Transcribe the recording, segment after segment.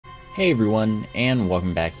Hey everyone, and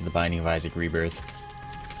welcome back to the Binding of Isaac Rebirth.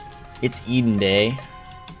 It's Eden Day,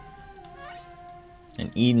 and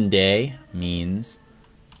Eden Day means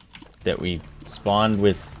that we spawned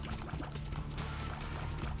with...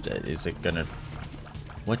 Is it gonna...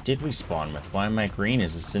 What did we spawn with? Why am I green?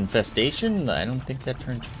 Is this infestation? I don't think that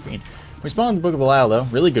turned green. We spawned the Book of Belial though,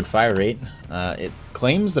 really good fire rate. It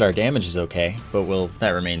claims that our damage is okay, but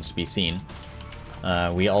that remains to be seen.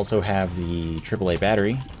 We also have the AAA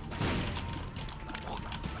battery.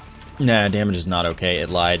 Nah, damage is not okay, it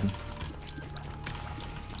lied.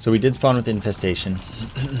 So we did spawn with infestation.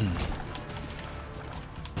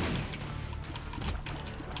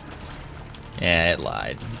 Yeah, it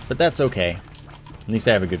lied. But that's okay. At least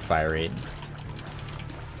I have a good fire rate.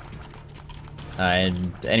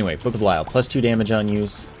 And anyway, Book of Belial, +2 damage on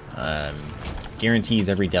use. Guarantees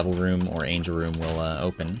every devil room or angel room will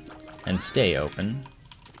open and stay open.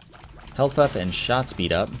 Health up and shot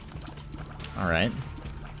speed up. Alright.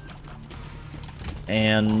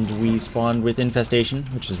 And we spawned with infestation,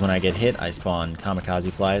 which is when I get hit, I spawn kamikaze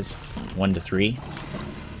flies, 1 to 3.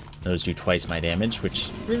 Those do twice my damage,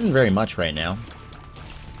 which isn't very much right now.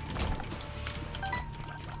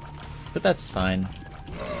 But that's fine.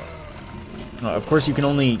 Of course, you can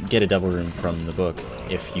only get a devil room from the book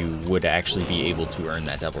if you would actually be able to earn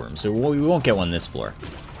that devil room. So we won't get one this floor.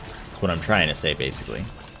 That's what I'm trying to say, basically.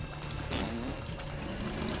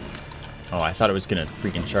 Oh, I thought it was gonna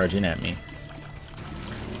freaking charge in at me.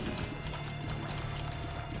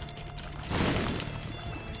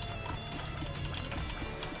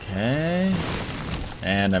 Okay.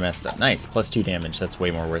 And I messed up. Nice, +2 damage. That's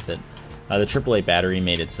way more worth it. The AAA battery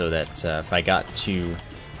made it so that if I got to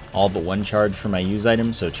all but 1 charge for my use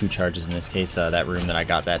item, so 2 charges in this case, that room that I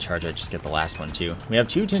got that charge, I just get the last one too. We have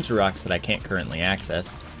 2 tinted rocks that I can't currently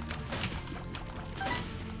access,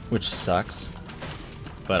 which sucks.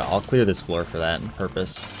 But I'll clear this floor for that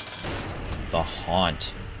purpose. The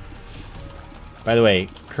Haunt. By the way,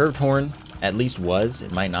 Curved Horn at least was,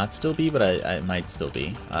 it might not still be, but it might still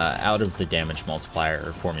be, out of the damage multiplier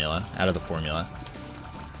or formula, out of the formula,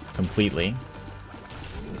 completely.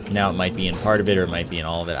 Now it might be in part of it or it might be in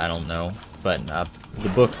all of it, I don't know, but the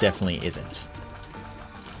book definitely isn't.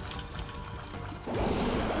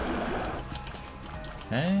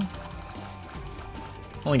 Okay.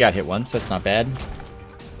 Only got hit once, that's not bad.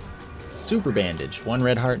 Super Bandage, 1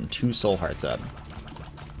 red heart and 2 soul hearts up.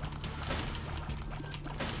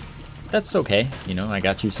 That's okay, you know, I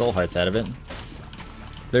got 2 soul hearts out of it.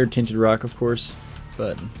 They're tinted rock, of course,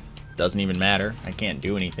 but doesn't even matter. I can't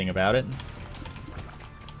do anything about it.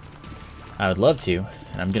 I would love to,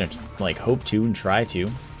 and I'm gonna like hope to and try to,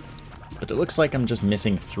 but it looks like I'm just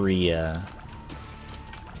missing 3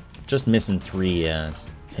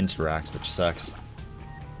 tinted rocks, which sucks.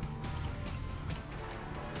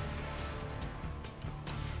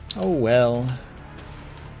 Oh well.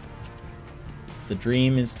 The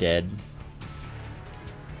dream is dead.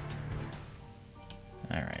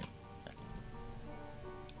 Alright.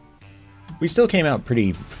 We still came out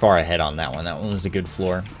pretty far ahead on that one. That one was a good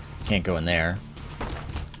floor. Can't go in there.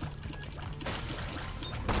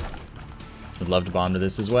 Would love to bomb to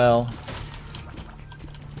this as well.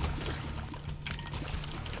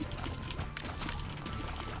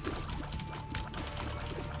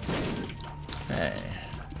 Okay.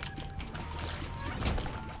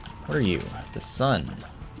 What are you? The Sun.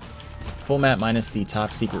 Full map minus the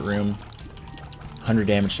top secret room. 100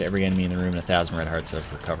 damage to every enemy in the room and 1,000 red hearts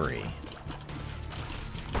of recovery.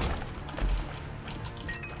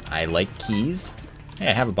 I like keys. Hey,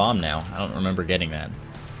 I have a bomb now. I don't remember getting that.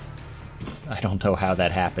 I don't know how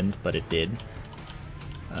that happened, but it did.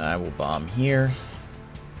 I will bomb here.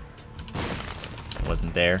 It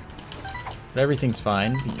wasn't there. But everything's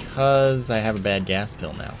fine because I have a bad gas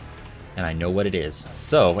pill now. And I know what it is.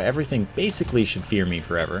 So, everything basically should fear me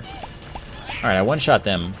forever. Alright, I one-shot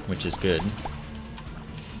them, which is good.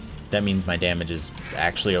 That means my damage is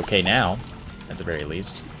actually okay now, at the very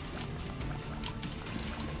least.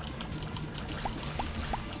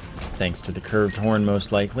 Thanks to the Curved Horn,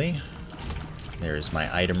 most likely. There's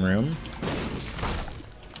my item room.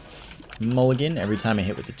 Mulligan, every time I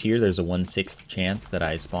hit with a tier, there's a 1/6 chance that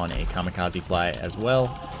I spawn a kamikaze fly as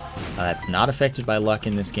well. That's not affected by luck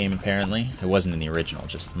in this game, apparently. It wasn't in the original,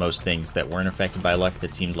 just most things that weren't affected by luck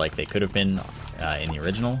that seemed like they could have been in the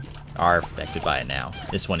original are affected by it now.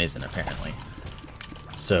 This one isn't, apparently.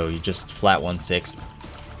 So you just flat 1/6.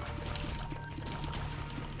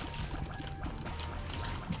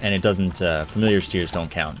 And it doesn't, familiar steers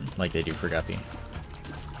don't count like they do for Guppy.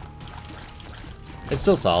 It's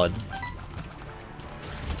still solid.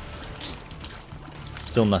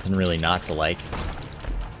 Still nothing really not to like.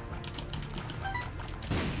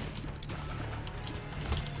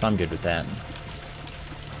 So I'm good with that.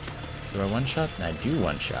 Do I one-shot? I do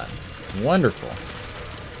one-shot. Wonderful.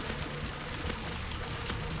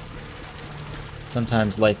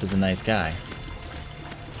 Sometimes life is a nice guy.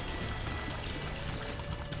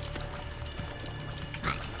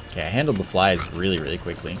 Okay, I handled the flies really, really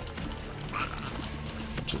quickly,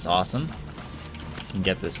 which is awesome. Can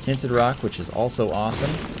get this tinted rock, which is also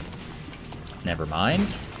awesome. Never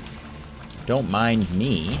mind. Don't mind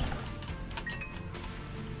me.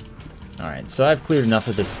 Alright, so I've cleared enough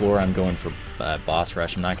of this floor. I'm going for boss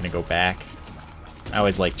rush. I'm not going to go back. I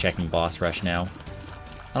always like checking boss rush now.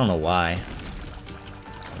 I don't know why.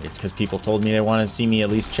 It's because people told me they want to see me at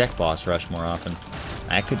least check boss rush more often.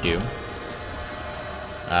 I could do.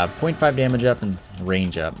 0.5 damage up and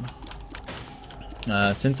range up.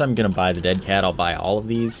 Since I'm going to buy the dead cat, I'll buy all of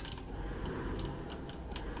these.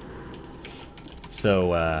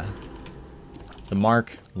 So, the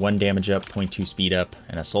mark, 1 damage up, 0.2 speed up,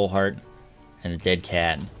 and a soul heart. And the dead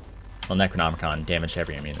cat, well, Necronomicon, damage to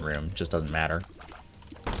every enemy in the room. Just doesn't matter.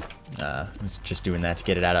 I was just doing that to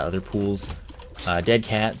get it out of other pools. Dead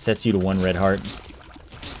cat sets you to 1 red heart.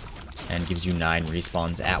 And gives you 9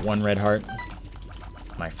 respawns at 1 red heart.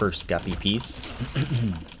 My first guppy piece.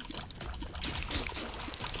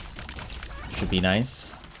 Should be nice.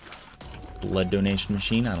 Blood donation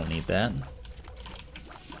machine, I don't need that.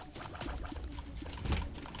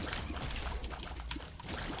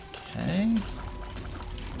 Okay.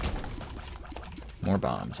 More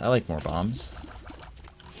bombs. I like more bombs.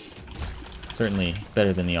 Certainly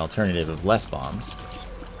better than the alternative of less bombs.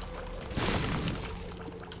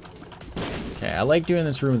 Okay, I like doing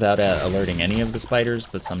this room without alerting any of the spiders,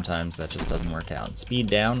 but sometimes that just doesn't work out. Speed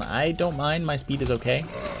down, I don't mind. My speed is okay.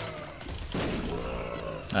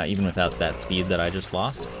 Even without that speed that I just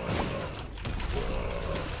lost.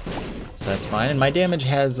 So that's fine. And my damage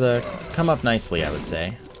has come up nicely, I would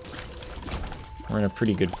say. We're in a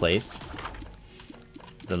pretty good place.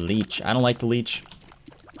 The leech. I don't like the leech.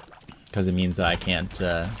 Because it means that I can't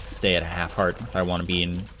stay at a half heart if I want to be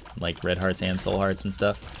in like red hearts and soul hearts and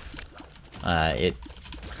stuff. It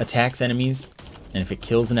attacks enemies, and if it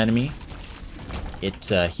kills an enemy, it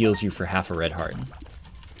heals you for half a red heart.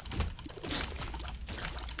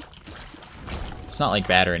 It's not like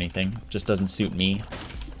bad or anything, just doesn't suit me.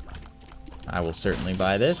 I will certainly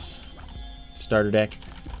buy this. Starter deck.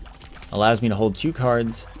 Allows me to hold 2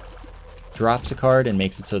 cards, drops a card, and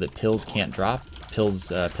makes it so that pills can't drop.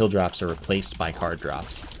 Pill drops are replaced by card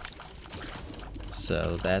drops.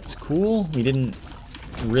 So that's cool. We didn't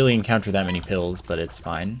really encounter that many pills, but it's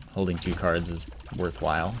fine. Holding 2 cards is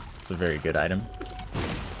worthwhile. It's a very good item.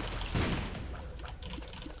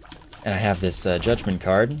 And I have this Judgment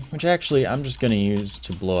card, which actually I'm just going to use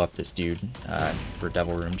to blow up this dude for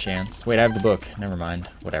Devil Room chance. Wait, I have the book. Never mind.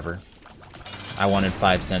 Whatever. I wanted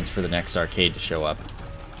 5 cents for the next arcade to show up.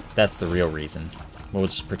 That's the real reason. We'll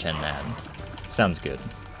just pretend that. Sounds good.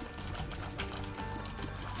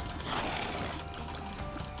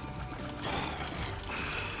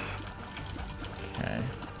 Okay.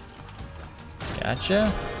 Gotcha.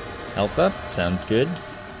 Health up. Sounds good.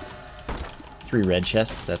 3 red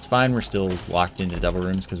chests. That's fine. We're still locked into Devil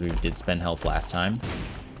Rooms because we did spend health last time.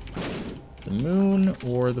 The moon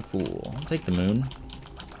or the fool? I'll take the moon.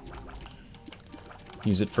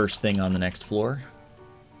 Use it first thing on the next floor.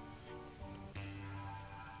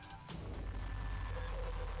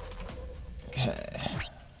 Okay.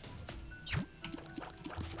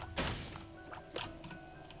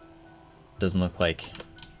 Doesn't look like...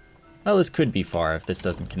 Well, this could be far if this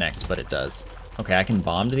doesn't connect, but it does. Okay, I can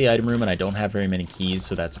bomb to the item room, and I don't have very many keys,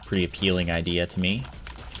 so that's a pretty appealing idea to me.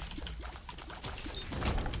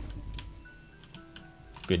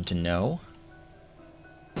 Good to know.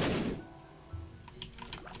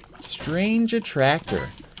 Strange Attractor.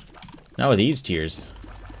 Not with these tiers.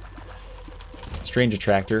 Strange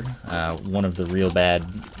Attractor, one of the real bad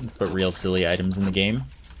but real silly items in the game.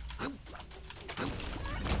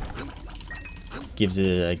 Gives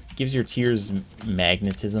your tiers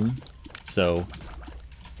magnetism, so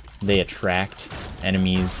they attract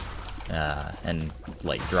enemies and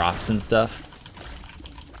like drops and stuff.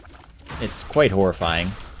 It's quite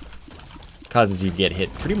horrifying. Causes you to get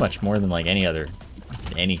hit pretty much more than like any other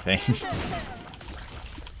anything.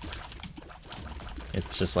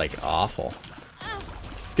 It's just like awful.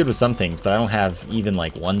 It's good with some things, but I don't have even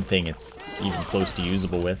like one thing it's even close to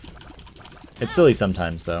usable with. It's silly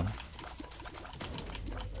sometimes though.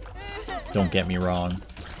 Don't get me wrong.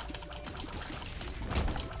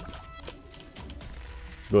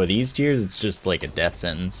 But with these tiers, it's just like a death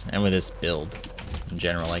sentence. And with this build, in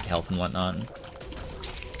general, like health and whatnot.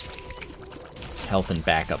 Health and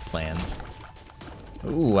backup plans.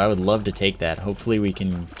 Ooh, I would love to take that. Hopefully we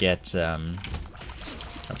can get a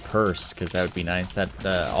purse, because that would be nice. That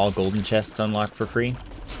all golden chests unlock for free.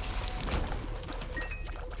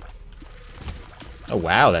 Oh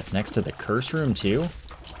wow, that's next to the curse room too?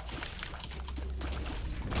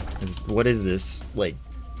 What is this? Like,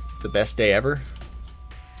 the best day ever?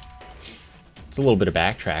 It's a little bit of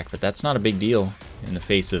backtrack, but that's not a big deal in the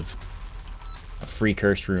face of a free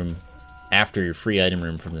curse room after your free item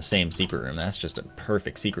room from the same secret room. That's just a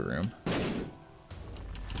perfect secret room.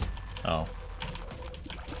 Oh.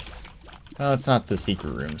 Well, it's not the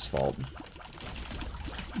secret room's fault.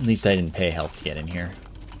 At least I didn't pay health to get in here.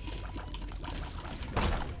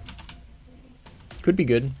 Could be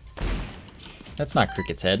good. That's not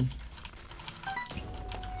Cricket's head.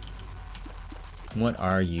 What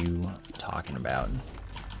are you talking about?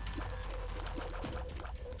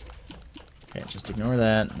 Okay, just ignore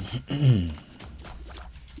that.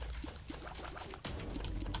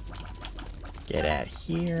 Get out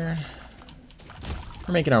here.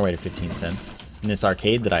 We're making our way to 15 cents. In this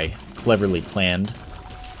arcade that I cleverly planned.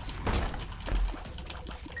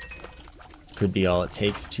 Could be all it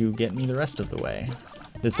takes to get me the rest of the way.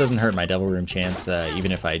 This doesn't hurt my Devil Room chance,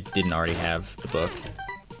 even if I didn't already have the book.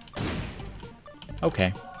 Okay.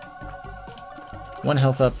 1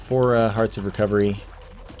 health up, 4 Hearts of Recovery,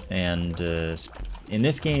 and in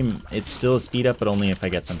this game, it's still a speed up, but only if I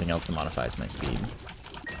get something else that modifies my speed.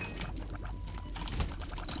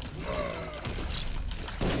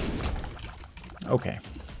 Okay.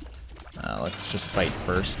 Let's just fight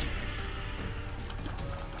first.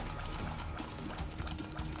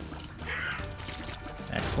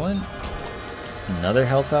 Excellent. Another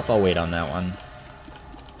health up. I'll wait on that one.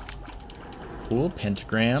 Cool.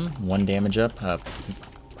 Pentagram. 1 damage up.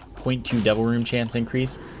 0.2 Devil Room chance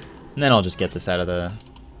increase. And then I'll just get this out of the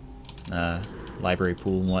library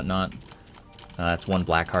pool and whatnot. That's 1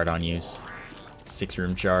 black heart on use. 6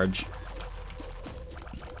 room charge.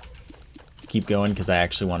 Let's keep going because I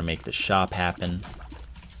actually want to make the shop happen.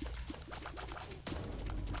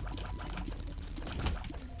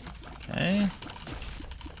 Okay.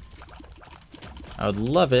 I would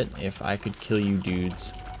love it if I could kill you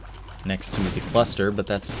dudes next to the cluster, but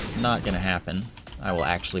that's not going to happen. I will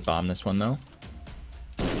actually bomb this one, though.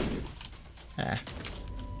 Ah.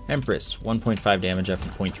 Empress, 1.5 damage up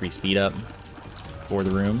and 0.3 speed up for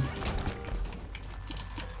the room.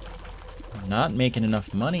 Not making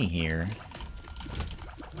enough money here.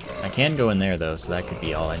 I can go in there, though, so that could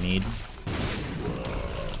be all I need.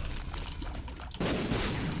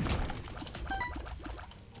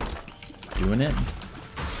 Doing it.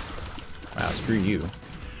 Wow, screw you.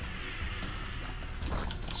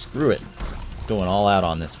 Screw it. Going all out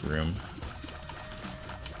on this room.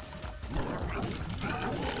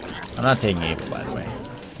 I'm not taking Abel, by the way.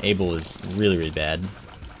 Abel is really, really bad.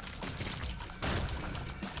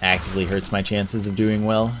 Actively hurts my chances of doing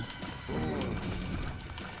well.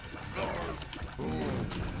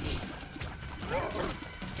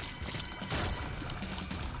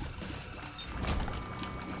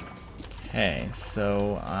 Okay,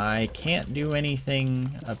 so I can't do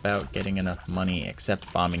anything about getting enough money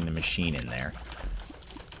except bombing the machine in there.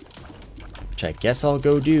 Which I guess I'll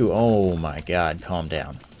go do. Oh my god, calm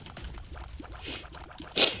down.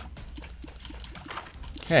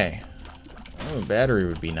 Okay. Oh, battery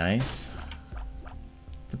would be nice.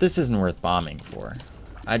 But this isn't worth bombing for.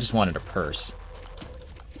 I just wanted a purse.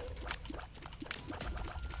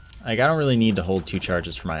 Like, I don't really need to hold 2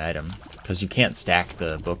 charges for my item, because you can't stack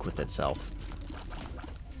the book with itself.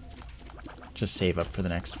 Just save up for the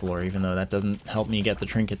next floor, even though that doesn't help me get the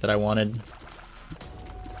trinket that I wanted.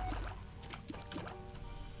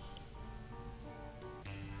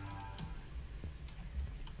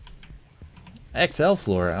 XL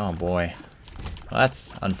floor, oh boy. Well,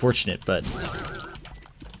 that's unfortunate, but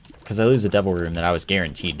because I lose a Devil Room that I was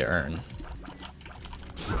guaranteed to earn.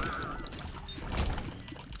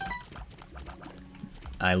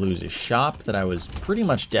 I lose a shop that I was pretty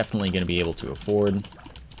much definitely going to be able to afford.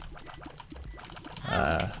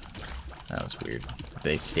 That was weird.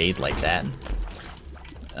 They stayed like that.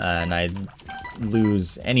 And I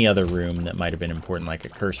lose any other room that might have been important, like a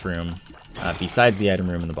curse room, besides the item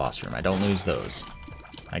room and the boss room. I don't lose those.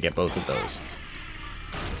 I get both of those.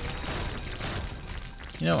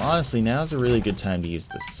 You know, honestly, now's a really good time to use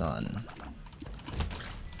the sun.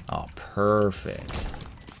 Oh, perfect.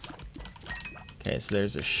 Okay, so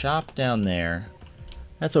there's a shop down there.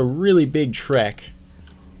 That's a really big trek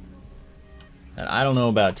that I don't know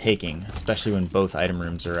about taking, especially when both item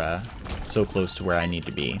rooms are so close to where I need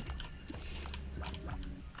to be.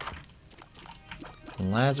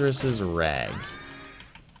 Lazarus's rags.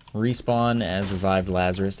 Respawn as Revived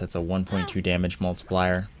Lazarus. That's a 1.2 damage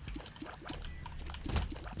multiplier.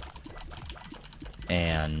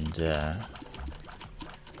 And,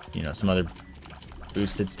 you know, some other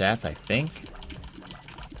boosted stats, I think.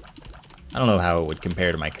 I don't know how it would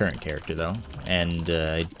compare to my current character, though. And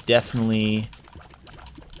I definitely...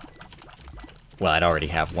 Well, I'd already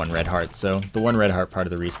have 1 red heart, so the 1 red heart part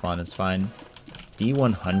of the respawn is fine.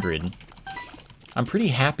 D100. I'm pretty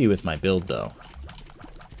happy with my build, though.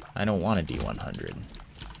 I don't want a D100.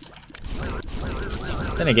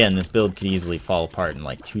 Then again, this build could easily fall apart in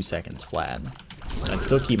like 2 seconds flat. I'd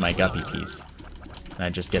still keep my guppy piece, and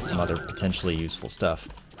I'd just get some other potentially useful stuff.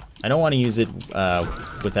 I don't want to use it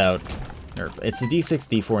without... Or it's the D6,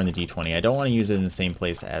 D4, and the D20. I don't want to use it in the same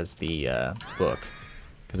place as the book,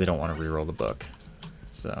 because I don't want to reroll the book.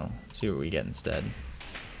 So, see what we get instead.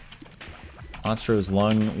 Monstro's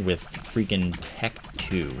Lung with freaking Tech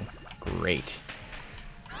 2. Great.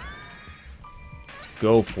 Let's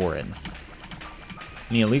go for it.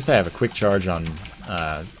 I mean, at least I have a quick charge on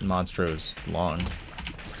Monstro's Lung.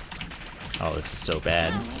 Oh, this is so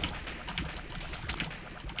bad.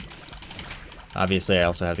 Obviously, I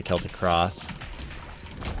also have the Celtic Cross.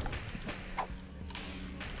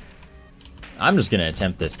 I'm just going to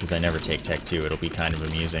attempt this because I never take Tech 2. It'll be kind of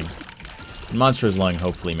amusing. Monstro's Lung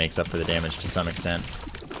hopefully makes up for the damage to some extent.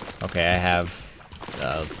 Okay, I have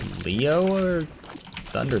Leo or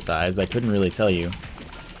Thunder Thighs. I couldn't really tell you.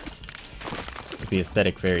 The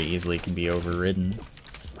aesthetic very easily can be overridden.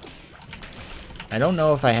 I don't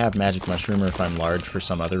know if I have Magic Mushroom or if I'm large for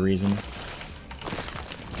some other reason.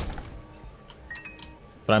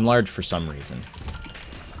 But I'm large for some reason.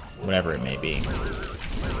 Whatever it may be.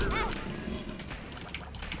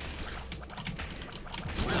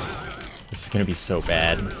 This is gonna be so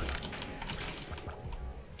bad.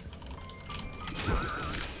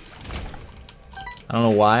 I don't know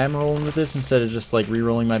why I'm rolling with this instead of just like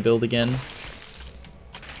re-rolling my build again.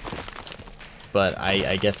 But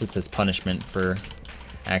I guess it's as punishment for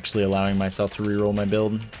actually allowing myself to re-roll my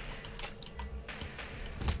build.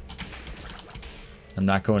 I'm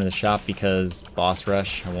not going to the shop because boss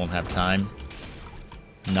rush, I won't have time.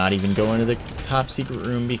 I'm not even going to the top secret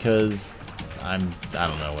room because I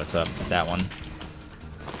don't know what's up with that one.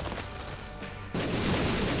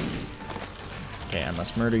 Okay, I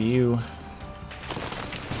must murder you.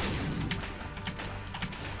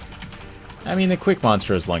 I mean, the quick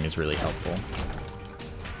Monstro's Lung is really helpful.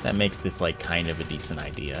 That makes this, like, kind of a decent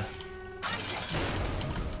idea.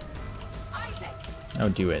 Oh,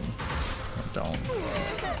 do it. Oh, don't.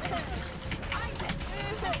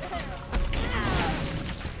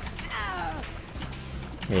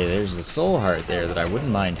 Okay, there's a soul heart there that I wouldn't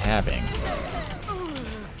mind having.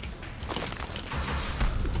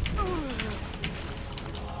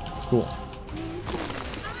 Cool.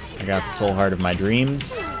 I got the soul heart of my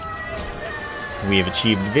dreams. We have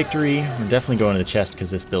achieved victory. We're definitely going to the chest because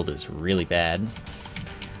this build is really bad.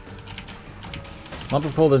 Lump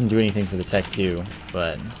of Coal doesn't do anything for the Tech 2,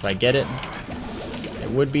 but if I get it, it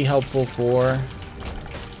would be helpful for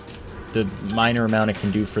the minor amount it can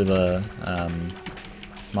do for the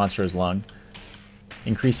Monstro's Lung.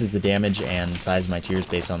 Increases the damage and size of my tears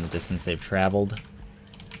based on the distance they've traveled.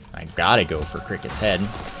 I gotta go for Cricket's Head.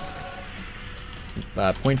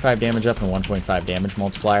 0.5 damage up and 1.5 damage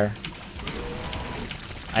multiplier.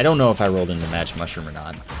 I don't know if I rolled into Magic Mushroom or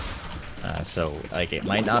not. So, like, it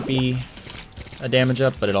might not be a damage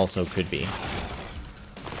up, but it also could be.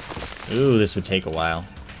 Ooh, this would take a while.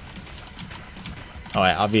 Oh,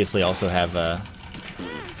 I obviously also have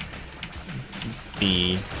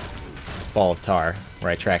the Ball of Tar,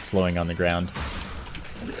 where I track slowing on the ground.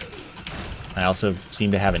 I also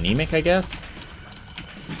seem to have Anemic, I guess?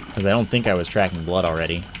 Because I don't think I was tracking blood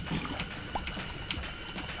already.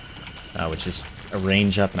 Which is a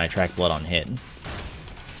range up and I track blood on hit.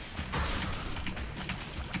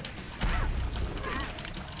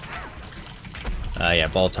 Yeah,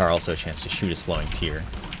 Ball of Tar also a chance to shoot a slowing tear,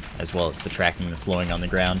 as well as the tracking the slowing on the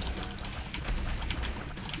ground.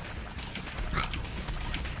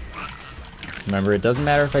 Remember, it doesn't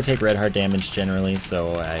matter if I take red heart damage generally,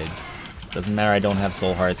 so it doesn't matter I don't have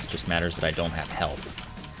soul hearts, it just matters that I don't have health.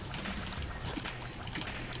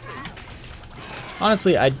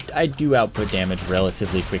 Honestly, I do output damage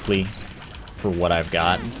relatively quickly for what I've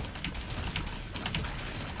got.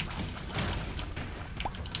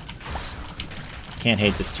 Can't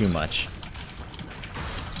hate this too much.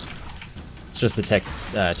 It's just the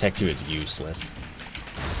Tech 2 is useless.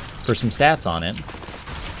 For some stats on it,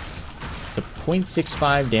 it's a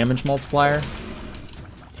 0.65 damage multiplier.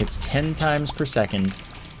 Hits 10 times per second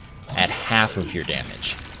at half of your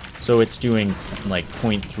damage. So it's doing like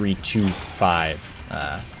 0.325,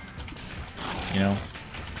 you know?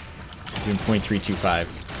 It's doing 0.325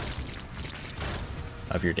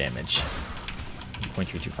 of your damage.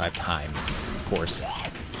 0.325 times, of course.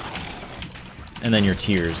 And then your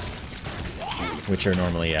tears, which are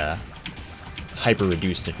normally hyper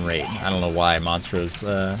reduced in rate. I don't know why Monstro's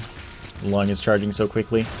lung is charging so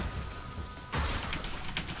quickly.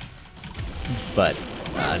 But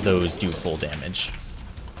those do full damage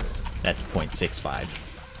at 0.65.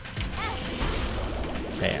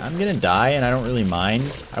 Okay, I'm gonna die, and I don't really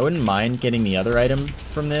mind. I wouldn't mind getting the other item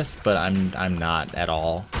from this, but I'm not at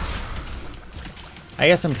all. I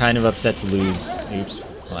guess I'm kind of upset to lose. Oops.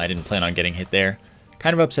 Well, I didn't plan on getting hit there.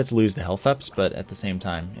 Kind of upset to lose the health ups, but at the same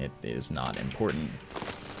time, it is not important.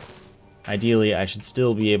 Ideally, I should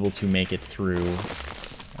still be able to make it through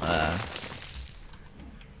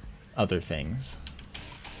other things.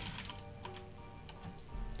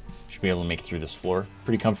 Should be able to make it through this floor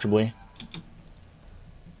pretty comfortably.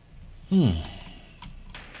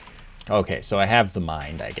 Okay, so I have the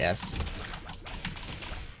mind, I guess.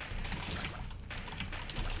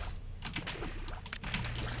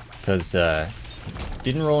 Because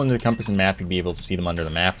didn't roll into the compass and map, you'd be able to see them under the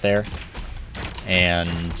map there.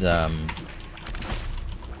 And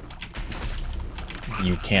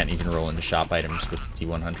you can't even roll into shop items with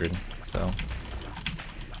D100, so.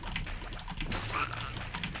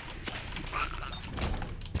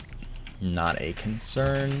 Not a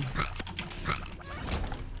concern.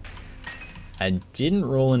 I didn't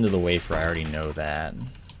roll into the wafer, I already know that.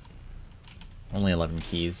 Only 11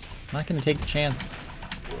 keys. I'm not gonna take the chance.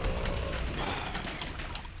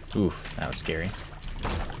 Oof, that was scary.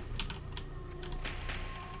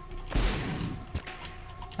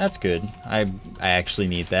 That's good. I actually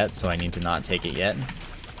need that, so I need to not take it yet.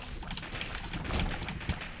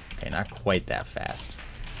 Okay, not quite that fast.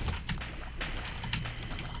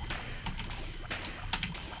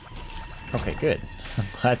 Okay, good. I'm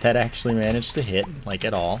glad that actually managed to hit, like,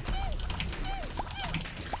 at all.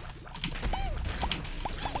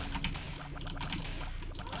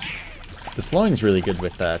 The slowing's really good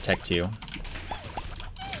with Tech 2.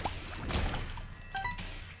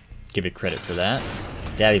 Give it credit for that.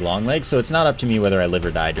 Daddy Longlegs, so it's not up to me whether I live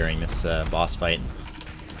or die during this boss fight.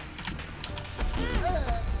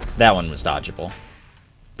 That one was dodgeable.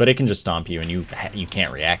 But it can just stomp you and you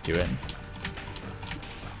can't react to it.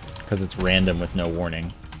 Because it's random with no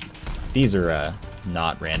warning. These are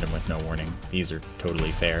not random with no warning. These are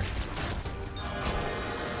totally fair.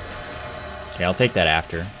 Okay, I'll take that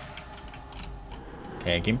after.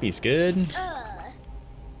 Okay, Gimpy's good.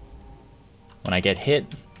 When I get hit,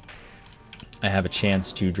 I have a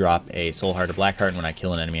chance to drop a soul heart or black heart, and when I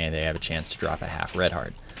kill an enemy, they have a chance to drop a half red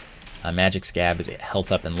heart. Magic Scab is a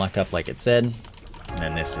health up and luck up, like it said. And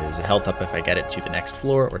then this is a health up if I get it to the next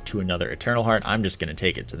floor or to another Eternal Heart. I'm just going to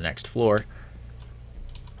take it to the next floor.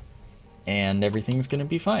 And everything's going to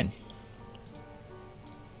be fine.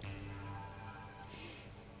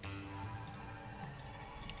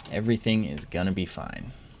 Everything is going to be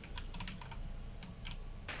fine.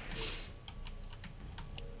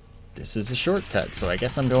 This is a shortcut, so I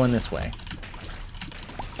guess I'm going this way.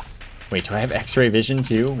 Wait, do I have X-ray vision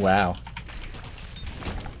too? Wow.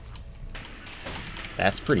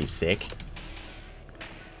 That's pretty sick.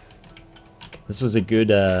 This was a good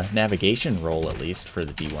navigation roll, at least, for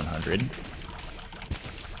the D100.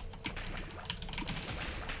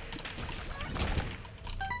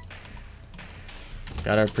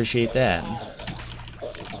 Gotta appreciate that.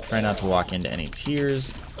 Try not to walk into any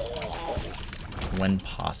tears when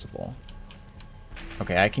possible.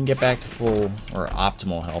 Okay, I can get back to full or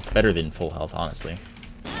optimal health. Better than full health, honestly.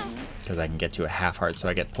 Because I can get to a half heart, so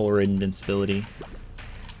I get Polaroid invincibility.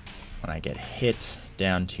 When I get hit,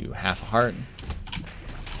 down to half a heart.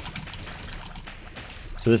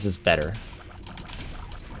 So this is better.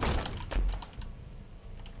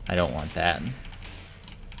 I don't want that.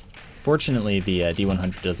 Fortunately, the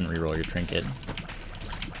D100 doesn't reroll your trinket.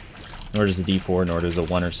 Nor does the D4, nor does a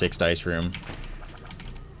 1 or 6 dice room.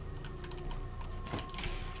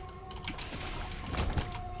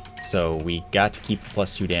 So we got to keep the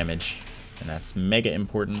 +2 damage, and that's mega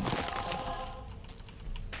important.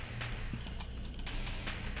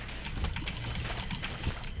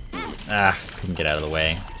 Ah, couldn't get out of the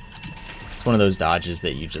way. It's one of those dodges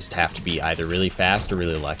that you just have to be either really fast or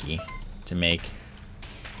really lucky to make.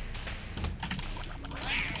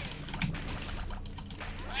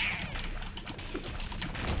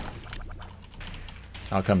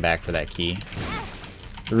 I'll come back for that key.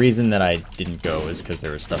 The reason that I didn't go is because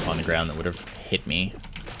there was stuff on the ground that would have hit me.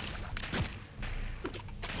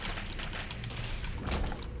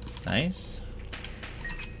 Nice.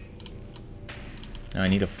 Now I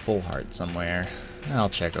need a full heart somewhere. I'll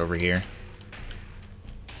check over here.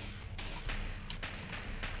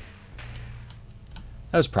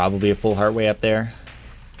 That was probably a full heart way up there.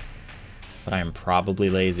 But I am probably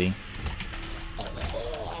lazy.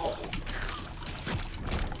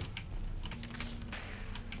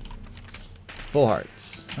 Full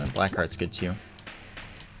hearts. Black heart's good too.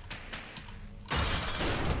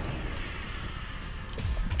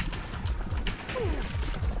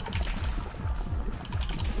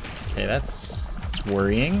 Okay, that's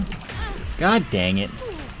worrying. God dang it.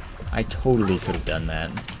 I totally could have done that.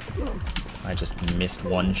 I just missed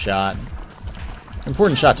one shot.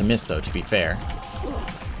 Important shot to miss, though, to be fair.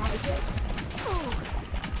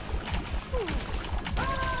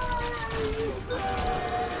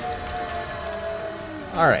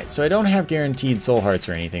 Alright, so I don't have guaranteed soul hearts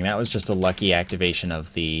or anything. That was just a lucky activation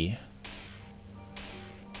of the...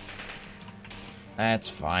 That's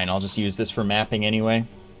fine. I'll just use this for mapping anyway.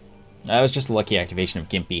 That was just a lucky activation of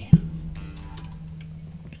Gimpy.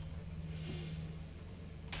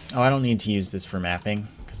 Oh, I don't need to use this for mapping,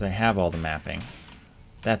 because I have all the mapping.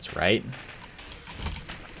 That's right.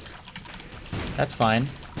 That's fine.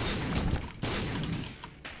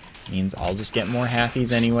 Means I'll just get more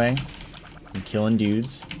halfies anyway. I'm killing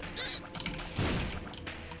dudes.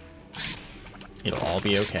 It'll all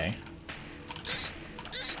be okay.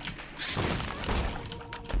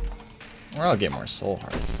 Or I'll get more soul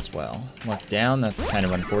hearts as well. Luck down, that's kind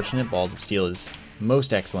of unfortunate. Balls of Steel is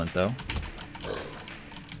most excellent, though.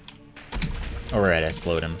 Alright, I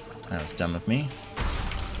slowed him. That was dumb of me.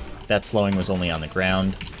 That slowing was only on the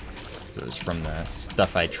ground. So it was from the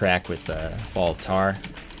stuff I track with Ball of Tar.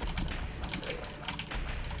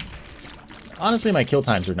 Honestly, my kill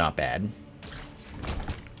times are not bad.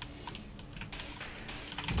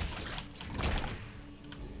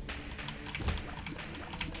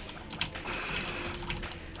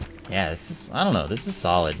 Yeah, this is, I don't know, this is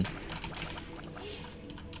solid.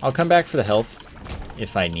 I'll come back for the health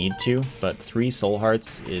if I need to, but 3 soul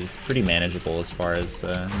hearts is pretty manageable as far as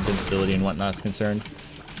invincibility and whatnot's concerned.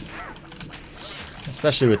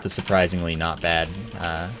 Especially with the surprisingly not bad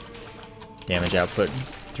damage output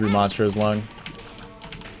through Monstro's Lung.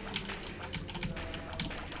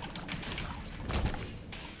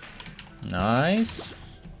 Nice.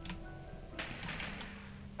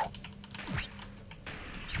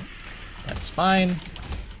 That's fine.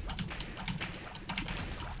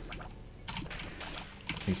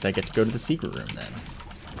 At least I get to go to the secret room then.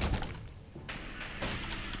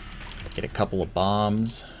 Get a couple of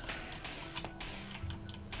bombs.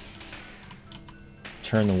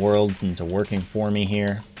 Turn the world into working for me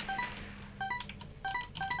here.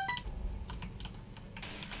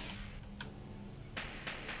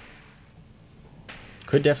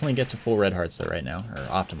 Could definitely get to full red hearts though right now, or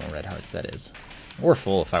optimal red hearts that is. Or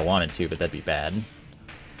full if I wanted to, but that'd be bad.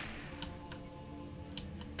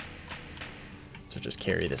 So just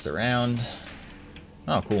carry this around.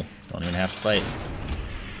 Oh, cool. Don't even have to fight.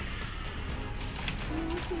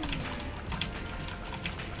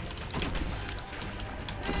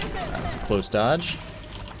 That was a close dodge.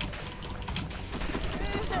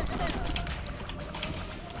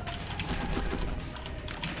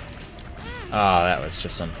 Oh, that was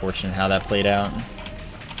just unfortunate how that played out.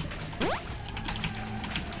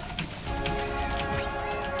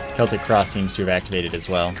 Celtic Cross seems to have activated as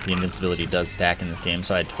well. The invincibility does stack in this game,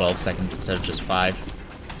 so I had 12 seconds instead of just 5.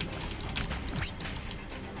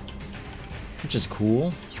 Which is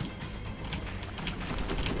cool.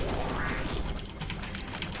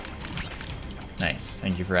 Nice.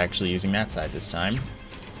 Thank you for actually using that side this time.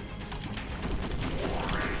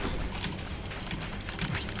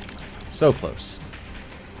 So close.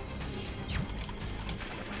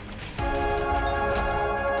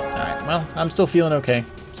 Alright, well, I'm still feeling okay,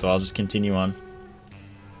 so I'll just continue on.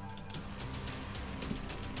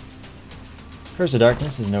 Curse of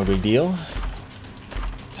Darkness is no big deal.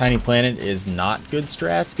 Tiny Planet is not good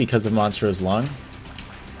strats because of Monstro's Lung.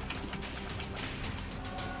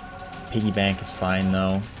 Piggy Bank is fine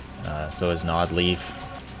though. So is Nod Leaf.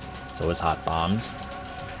 So is Hot Bombs.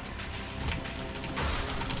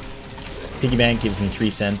 Piggy Bank gives me 3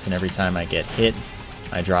 cents, and every time I get hit,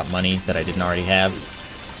 I drop money that I didn't already have.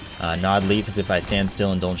 Nod Leaf is if I stand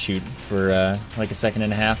still and don't shoot for like a second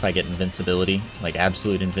and a half, I get invincibility, like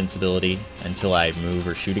absolute invincibility, until I move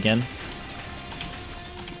or shoot again.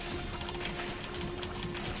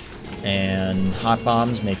 And Hot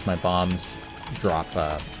Bombs makes my bombs drop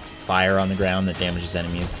fire on the ground that damages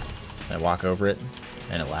enemies. I walk over it,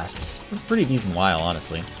 and it lasts a pretty decent while,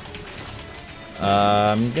 honestly.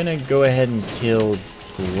 I'm gonna go ahead and kill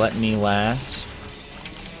Gluttony last.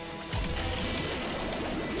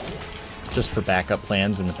 Just for backup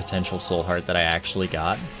plans and the potential soul heart that I actually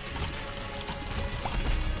got.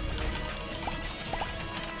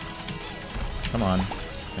 Come on.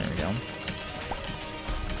 There we go.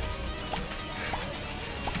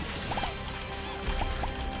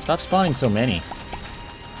 Stop spawning so many.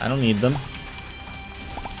 I don't need them.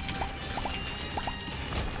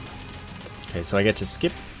 Okay, so I get to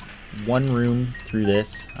skip one rune through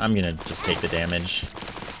this. I'm gonna just take the damage.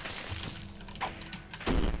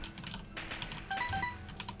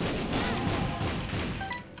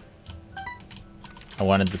 I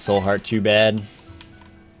wanted the soul heart too bad.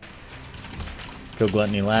 Go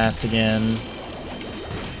Gluttony last again.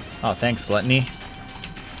 Oh, thanks, Gluttony.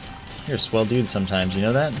 You're a swell dude sometimes, you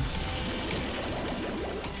know that?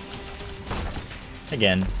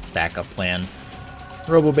 Again, backup plan.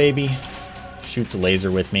 Robo Baby shoots a laser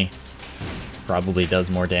with me. Probably does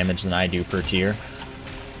more damage than I do per tier.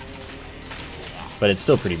 But it's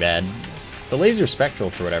still pretty bad. The laser's spectral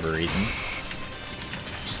for whatever reason.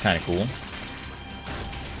 Which is kind of cool.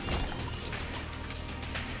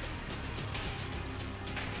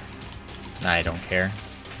 I don't care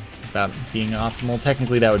about being optimal.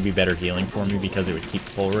 Technically that would be better healing for me because it would keep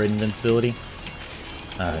full rate invincibility.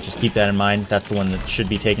 Just keep that in mind. That's the one that should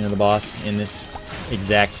be taken to the boss in this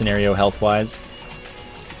exact scenario health-wise.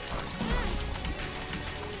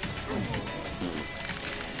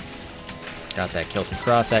 Got that Celtic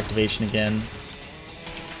Cross activation again.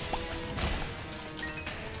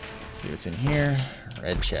 See what's in here.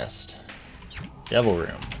 Red chest. Devil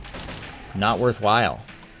room. Not worthwhile.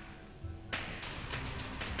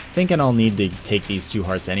 Thinking I'll need to take these 2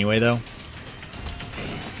 hearts anyway, though.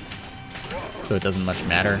 So it doesn't much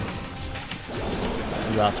matter.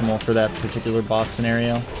 It's optimal for that particular boss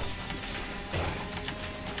scenario.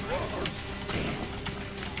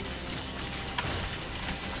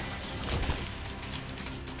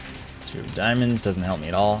 Two diamonds doesn't help me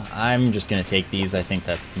at all. I'm just going to take these. I think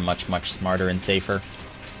that's much, much smarter and safer.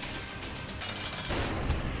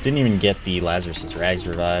 Didn't even get the Lazarus's Rags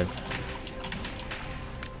revive.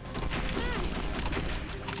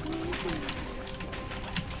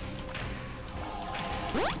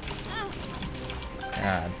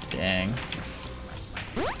 God dang.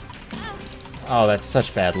 Oh, that's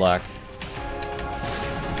such bad luck.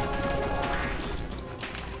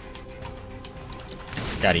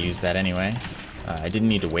 Gotta use that anyway. I didn't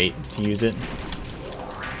need to wait to use it.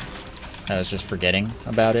 I was just forgetting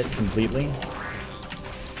about it completely.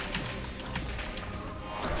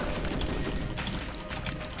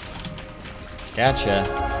 Gotcha.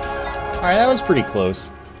 Alright, that was pretty close.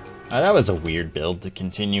 That was a weird build to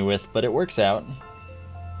continue with, but it works out.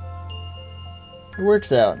 It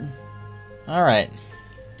works out. Alright.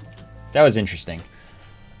 That was interesting.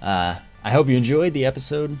 I hope you enjoyed the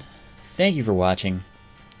episode. Thank you for watching,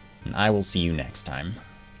 and I will see you next time.